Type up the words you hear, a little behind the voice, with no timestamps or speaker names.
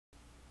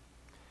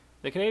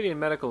The Canadian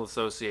Medical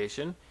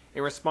Association,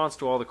 in response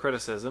to all the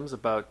criticisms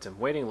about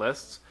waiting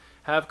lists,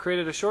 have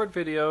created a short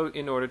video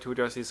in order to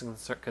address these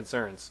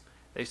concerns.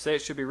 They say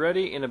it should be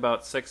ready in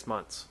about 6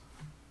 months.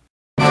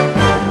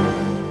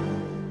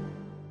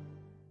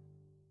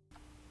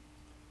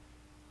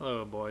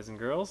 Hello, boys and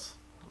girls.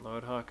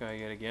 Lord Hawkeye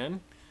yet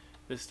again.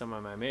 This time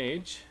I'm my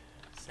mage.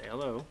 Say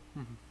hello.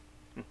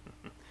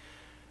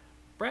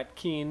 Brett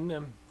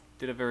Keane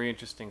did a very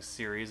interesting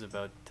series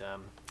about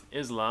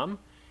Islam,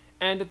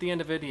 and at the end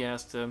of it he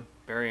asked a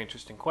very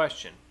interesting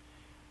question.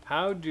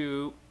 How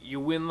do you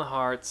win the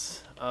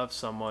hearts of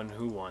someone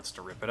who wants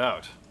to rip it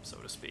out, so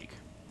to speak?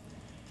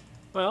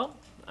 Well,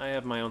 I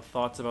have my own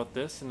thoughts about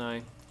this, and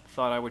I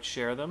thought I would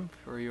share them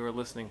for your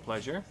listening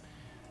pleasure.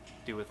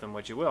 Do with them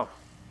what you will.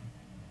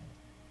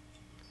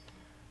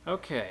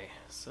 Okay,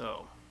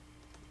 so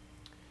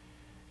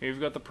here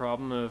you've got the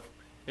problem of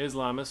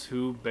Islamists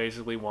who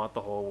basically want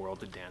the whole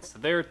world to dance to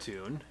their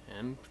tune,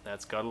 and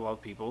that's got a lot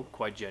of people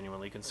quite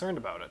genuinely concerned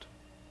about it.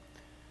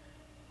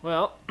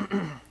 Well,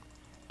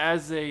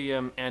 as a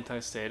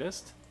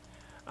anti-statist,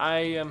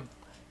 I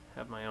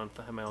have my own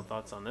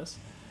thoughts on this.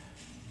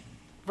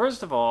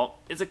 First of all,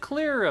 it's a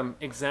clear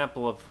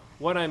example of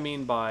what I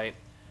mean by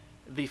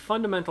the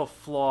fundamental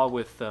flaw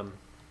with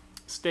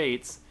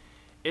states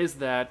is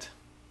that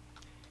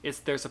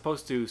they're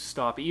supposed to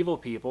stop evil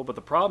people, but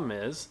the problem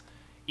is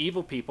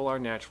evil people are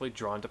naturally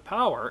drawn to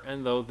power,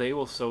 and they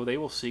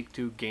will seek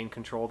to gain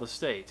control of the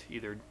state,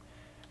 either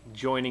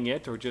joining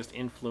it or just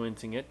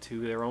influencing it to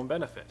their own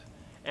benefit.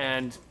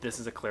 And this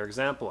is a clear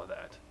example of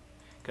that.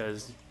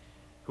 Because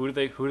who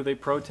do they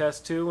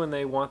protest to when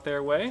they want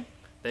their way?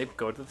 They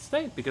go to the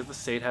state, because the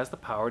state has the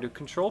power to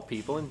control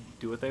people and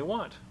do what they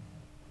want.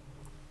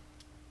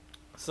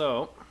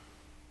 So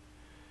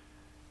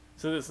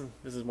this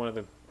is one of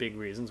the big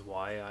reasons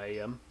why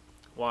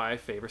I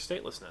favor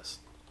statelessness.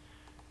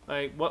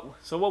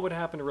 What would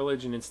happen to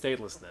religion in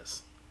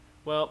statelessness?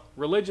 Well,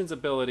 religion's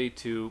ability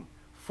to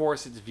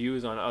force its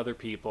views on other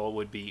people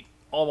would be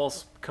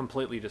almost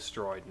completely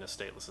destroyed in a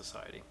stateless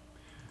society.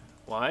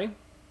 Why?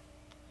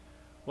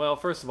 Well,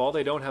 first of all,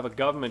 they don't have a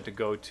government to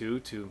go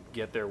to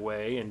get their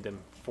way and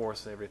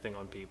force everything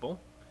on people.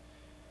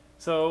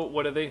 So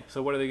what are they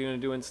going to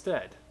do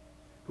instead?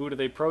 Who do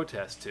they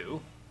protest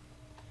to?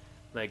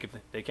 Like, if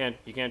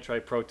you can't try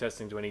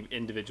protesting to any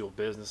individual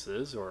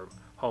businesses or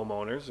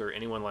homeowners or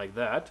anyone like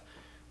that,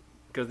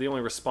 because the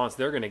only response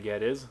they're going to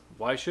get is,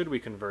 why should we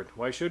convert?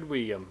 Why should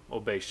we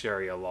obey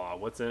Sharia law?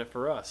 What's in it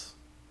for us?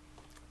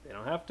 They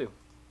don't have to.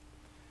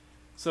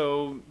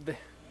 So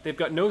they've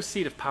got no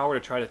seat of power to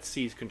try to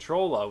seize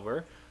control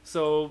over,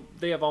 so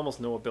they have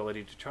almost no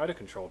ability to try to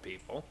control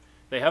people.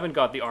 They haven't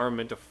got the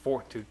armament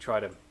to try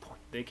to.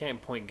 They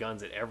can't point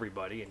guns at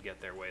everybody and get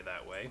their way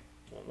that way.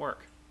 Won't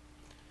work.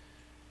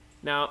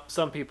 Now,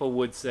 some people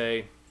would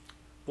say,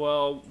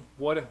 well,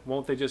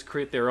 won't they just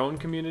create their own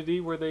community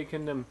where they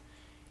can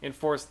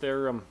enforce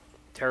their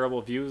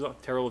terrible views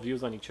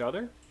on each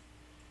other?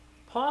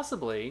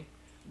 Possibly,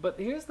 but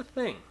here's the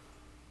thing.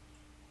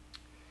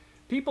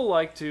 People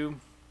like to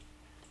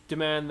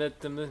demand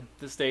that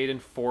the state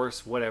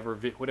enforce whatever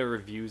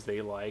views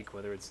they like,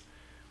 whether it's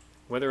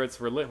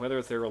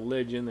their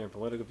religion, their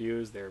political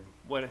views,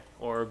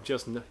 or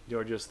just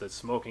that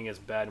smoking is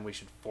bad and we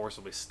should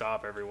forcibly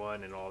stop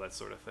everyone and all that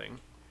sort of thing.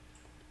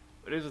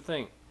 But here's the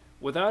thing: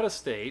 without a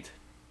state,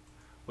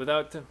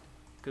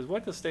 because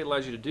what the state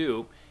allows you to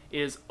do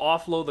is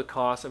offload the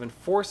cost of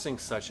enforcing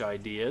such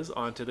ideas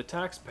onto the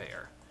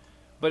taxpayer.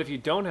 But if you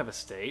don't have a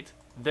state,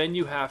 then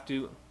you have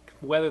to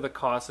weather the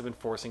cost of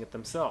enforcing it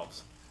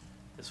themselves.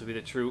 This would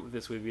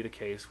be the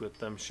case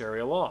with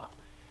Sharia law.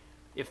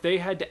 If they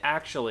had to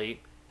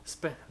actually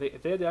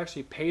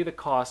pay the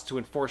cost to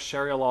enforce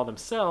Sharia law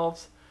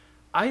themselves,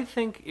 I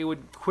think it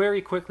would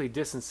very quickly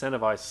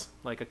disincentivize,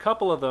 like, a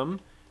couple of them,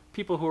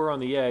 people who are on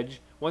the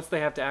edge. Once they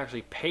have to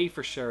actually pay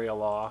for Sharia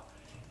law,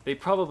 they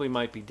probably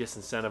might be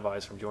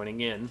disincentivized from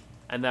joining in,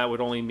 and that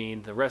would only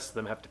mean the rest of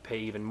them have to pay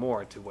even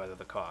more to weather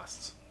the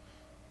costs.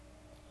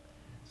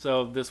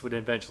 So this would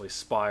eventually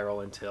spiral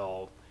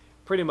until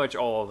pretty much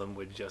all of them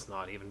would just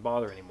not even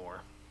bother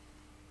anymore.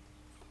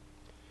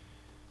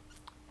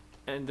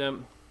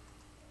 And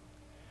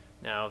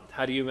now,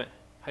 how do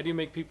you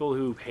make people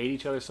who hate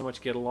each other so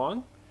much get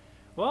along?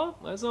 Well,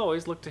 as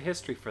always, look to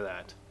history for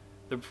that.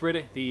 The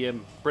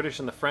British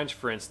and the French,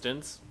 for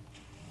instance,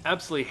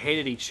 absolutely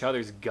hated each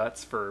other's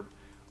guts for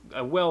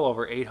well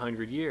over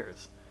 800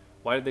 years.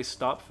 Why did they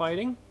stop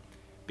fighting?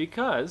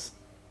 Because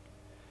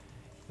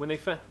when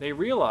they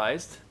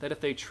realized that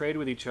if they trade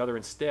with each other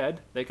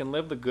instead, they can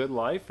live the good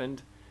life,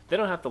 and they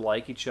don't have to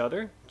like each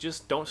other.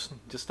 Just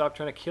stop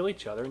trying to kill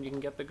each other, and you can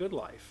get the good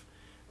life.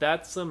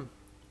 That's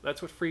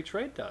what free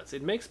trade does.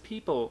 It makes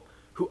people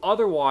who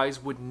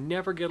otherwise would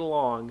never get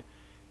along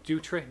do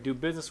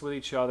business with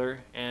each other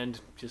and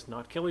just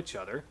not kill each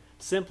other,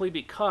 simply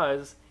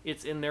because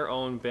it's in their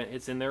own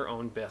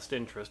best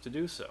interest to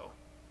do so.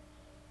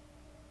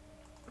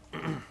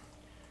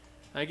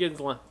 I get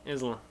Islam.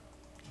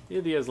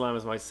 The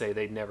Islamists might say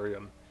they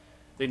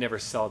never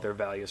sell their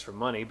values for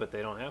money, but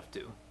they don't have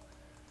to.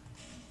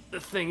 the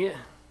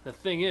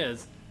thing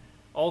is,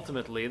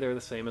 ultimately they're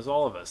the same as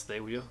all of us. They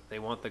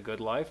want the good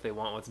life. They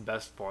want what's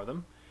best for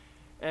them,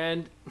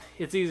 and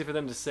it's easy for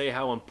them to say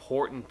how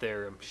important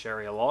their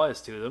Sharia law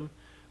is to them,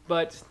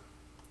 but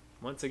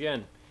once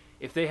again,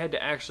 if they had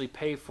to actually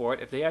pay for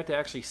it, if they had to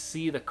actually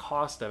see the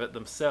cost of it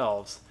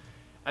themselves,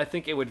 I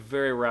think it would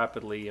very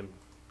rapidly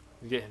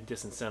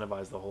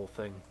disincentivize the whole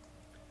thing.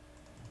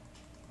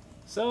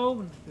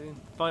 So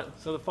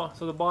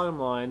the bottom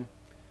line,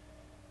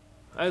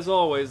 as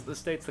always, the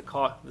state is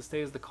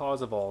the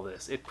cause of all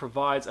this. It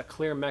provides a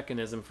clear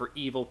mechanism for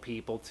evil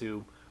people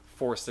to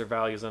force their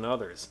values on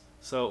others.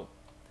 So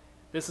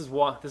this is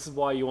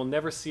why you will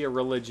never see a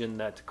religion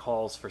that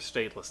calls for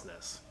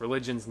statelessness.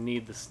 Religions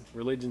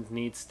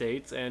need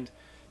states, and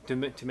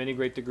to many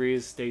great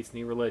degrees, states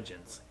need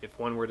religions. If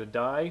one were to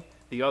die,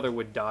 the other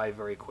would die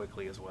very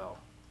quickly as well.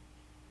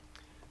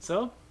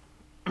 So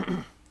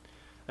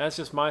that's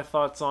just my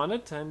thoughts on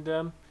it,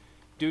 and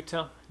do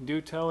tell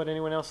what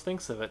anyone else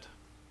thinks of it.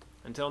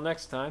 Until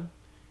next time,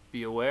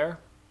 be aware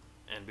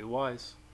and be wise.